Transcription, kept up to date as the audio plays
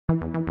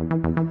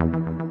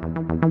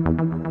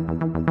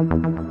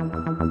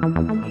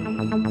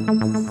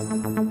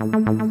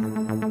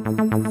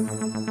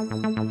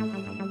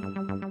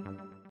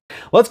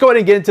Let's go ahead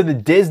and get into the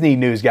Disney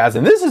news, guys.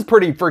 And this is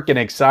pretty freaking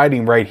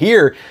exciting right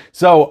here.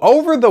 So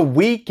over the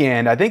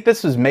weekend, I think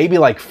this was maybe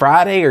like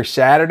Friday or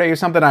Saturday or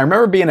something. I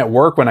remember being at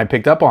work when I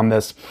picked up on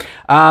this.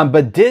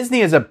 But Disney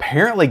is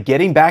apparently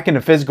getting back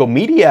into physical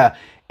media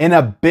in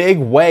a big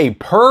way,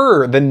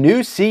 per the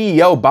new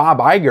CEO, Bob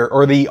Iger,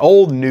 or the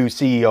old new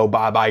CEO,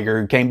 Bob Iger,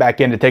 who came back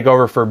in to take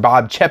over for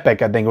Bob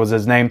Chapek, I think was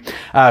his name,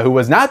 who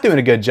was not doing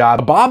a good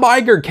job. Bob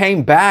Iger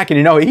came back, and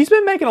he's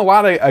been making a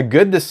lot of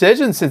good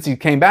decisions since he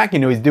came back.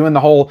 He's doing the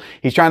whole,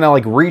 he's trying to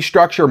like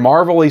restructure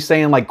Marvel. He's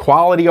saying like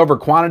quality over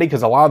quantity,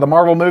 because a lot of the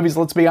Marvel movies,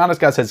 let's be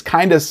honest, guys, has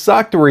kind of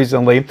sucked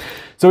recently.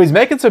 So he's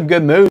making some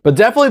good moves, but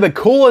definitely the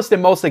coolest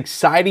and most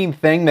exciting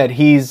thing that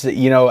he's,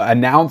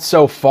 announced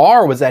so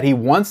far was that he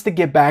wants to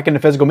get back into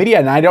physical media.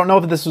 And I don't know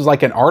if this was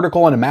like an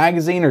article in a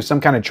magazine or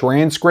some kind of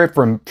transcript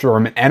from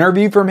an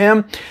interview from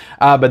him,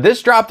 but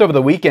this dropped over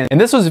the weekend.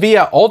 And this was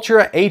via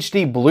Ultra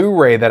HD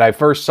Blu-ray that I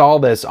first saw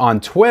this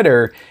on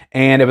Twitter.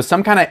 And it was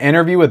some kind of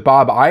interview with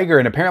Bob Iger,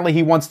 and apparently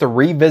he wants to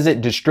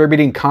revisit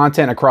distributing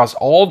content across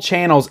all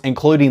channels,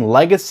 including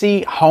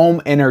legacy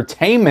home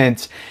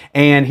entertainment.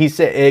 And he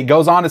said, it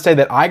goes on to say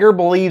that Iger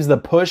believes the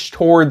push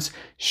towards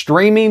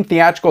streaming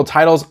theatrical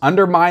titles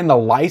undermine the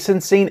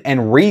licensing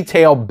and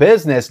retail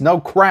business. No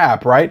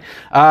crap, right?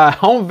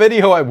 Home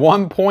video at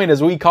one point,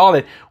 as we called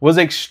it, was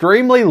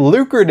extremely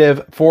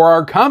lucrative for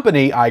our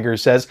company, Iger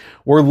says.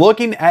 We're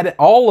looking at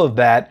all of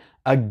that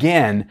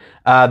again.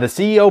 The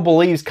CEO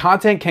believes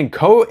content can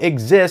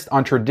coexist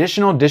on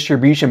traditional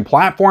distribution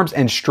platforms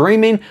and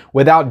streaming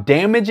without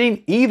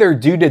damaging either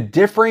due to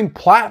differing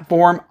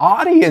platform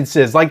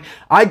audiences. Like,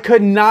 I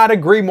could not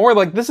agree more.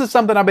 Like, this is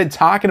something I've been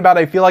talking about,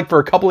 I feel like, for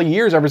a couple of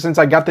years, ever since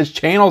I got this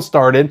channel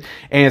started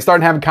and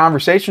started having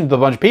conversations with a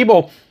bunch of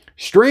people.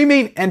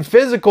 Streaming and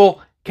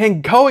physical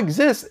can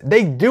coexist.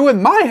 They do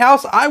in my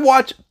house. I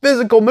watch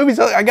physical movies.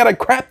 I got a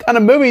crap ton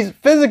of movies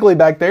physically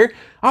back there.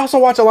 I also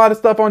watch a lot of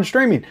stuff on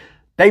streaming.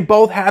 They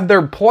both have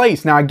their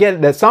place. Now, I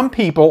get that some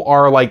people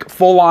are like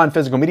full-on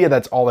physical media.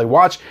 That's all they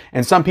watch.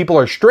 And some people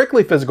are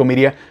strictly physical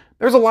media.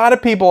 There's a lot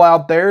of people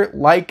out there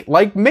like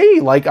me,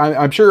 like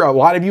I'm sure a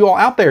lot of you all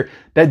out there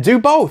that do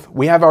both.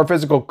 We have our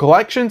physical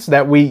collections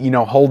that we,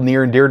 hold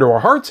near and dear to our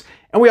hearts.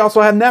 And we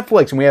also have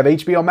Netflix, and we have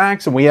HBO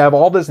Max, and we have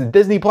all this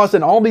Disney Plus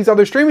and all these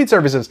other streaming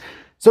services.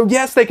 So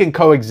yes, they can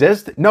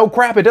coexist. No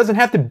crap, it doesn't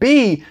have to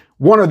be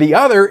one or the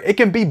other. It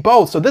can be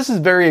both. So this is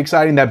very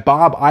exciting that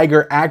Bob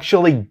Iger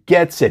actually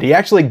gets it. He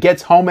actually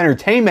gets home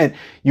entertainment.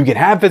 You can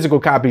have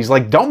physical copies.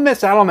 Like, don't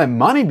miss out on that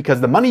money,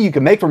 because the money you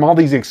can make from all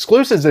these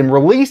exclusives and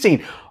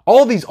releasing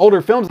all these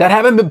older films that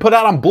haven't been put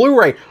out on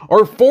Blu-ray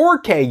or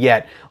 4K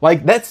yet.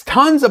 Like, that's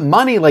tons of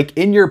money, like,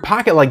 in your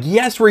pocket. Like,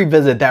 yes,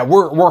 revisit that.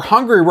 We're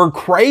hungry. We're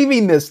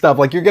craving this stuff.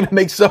 Like, you're going to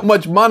make so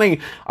much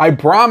money. I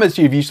promise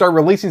you, if you start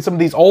releasing some of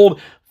these old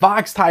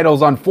Fox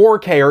titles on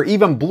 4K or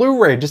even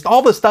Blu-ray, just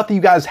all the stuff that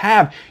you guys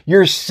have,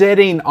 you're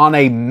sitting on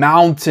a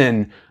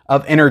mountain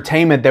of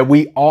entertainment that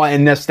we all,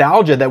 and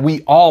nostalgia that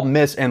we all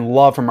miss and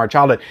love from our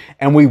childhood.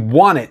 And we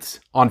want it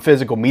on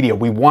physical media.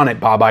 We want it,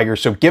 Bob Iger.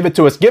 So give it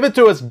to us. Give it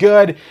to us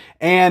good.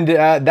 And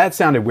that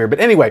sounded weird. But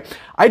anyway,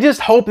 I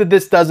just hope that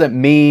this doesn't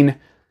mean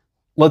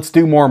let's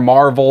do more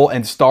Marvel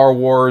and Star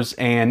Wars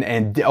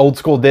and old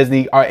school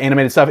Disney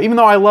animated stuff. Even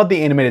though I love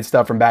the animated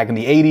stuff from back in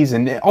the 80s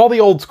and all the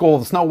old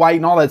school, Snow White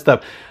and all that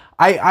stuff.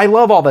 I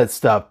love all that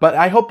stuff, but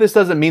I hope this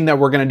doesn't mean that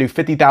we're going to do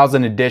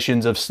 50,000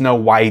 editions of Snow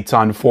White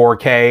on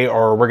 4K,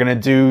 or we're going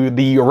to do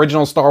the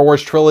original Star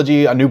Wars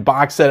trilogy, a new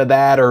box set of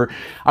that, or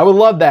I would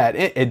love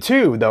that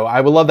too, though.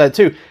 I would love that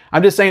too.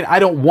 I'm just saying I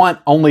don't want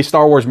only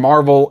Star Wars,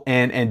 Marvel,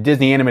 and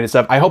Disney animated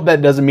stuff. I hope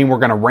that doesn't mean we're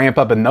going to ramp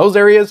up in those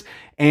areas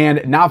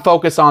and not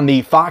focus on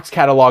the Fox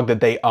catalog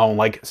that they own.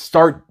 Like,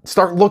 start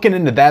looking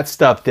into that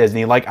stuff,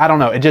 Disney. Like, I don't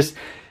know.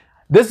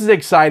 This is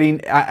exciting.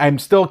 I'm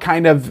still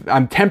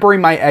I'm tempering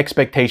my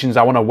expectations.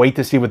 I want to wait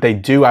to see what they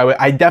do.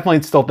 I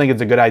definitely still think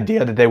it's a good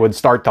idea that they would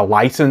start to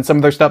license some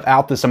of their stuff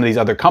out to some of these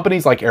other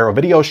companies like Arrow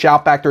Video,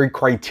 Shout Factory,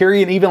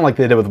 Criterion, even like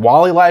they did with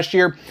Wally last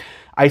year.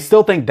 I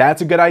still think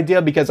that's a good idea,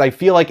 because I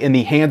feel like in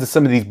the hands of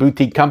some of these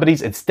boutique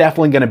companies, it's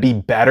definitely going to be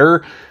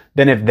better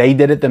than if they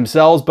did it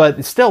themselves.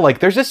 But still, like,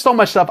 there's just so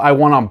much stuff I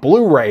want on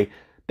Blu-ray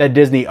that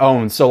Disney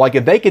owns. So like,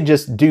 if they could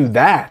just do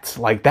that,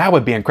 like, that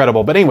would be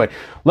incredible. But anyway,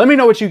 let me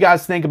know what you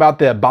guys think about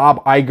the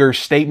Bob Iger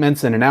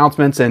statements and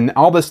announcements and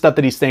all this stuff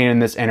that he's saying in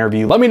this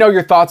interview. Let me know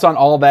your thoughts on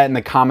all that in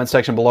the comment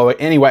section below.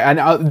 Anyway, I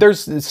know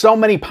there's so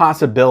many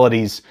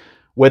possibilities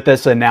with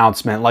this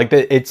announcement. Like,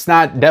 it's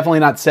definitely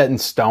not set in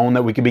stone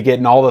that we could be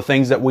getting all the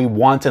things that we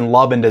want and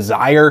love and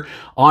desire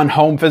on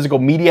home physical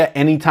media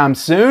anytime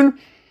soon.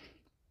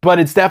 But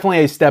it's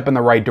definitely a step in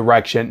the right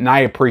direction, and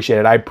I appreciate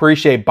it. I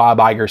appreciate Bob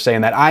Iger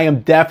saying that. I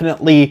am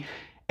definitely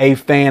a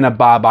fan of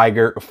Bob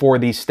Iger for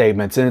these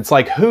statements. And it's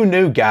like, who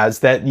knew, guys,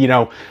 that,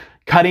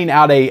 cutting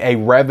out a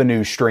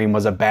revenue stream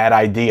was a bad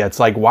idea? It's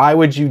like, why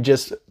would you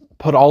just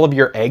put all of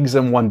your eggs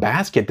in one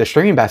basket, the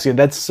streaming basket.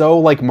 That's so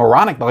like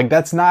moronic. Like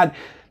that's not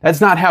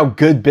how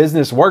good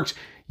business works.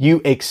 You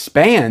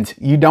expand,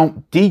 you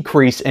don't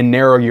decrease and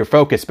narrow your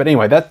focus. But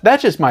anyway,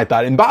 that's just my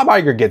thought. And Bob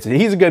Iger gets it.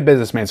 He's a good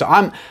businessman. So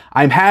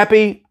I'm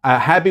happy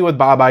with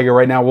Bob Iger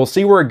right now. We'll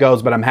see where it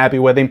goes, but I'm happy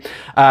with him.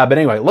 But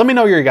anyway, let me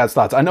know your guys'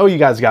 thoughts. I know you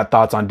guys got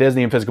thoughts on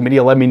Disney and physical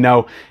media. Let me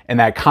know in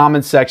that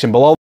comment section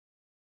below.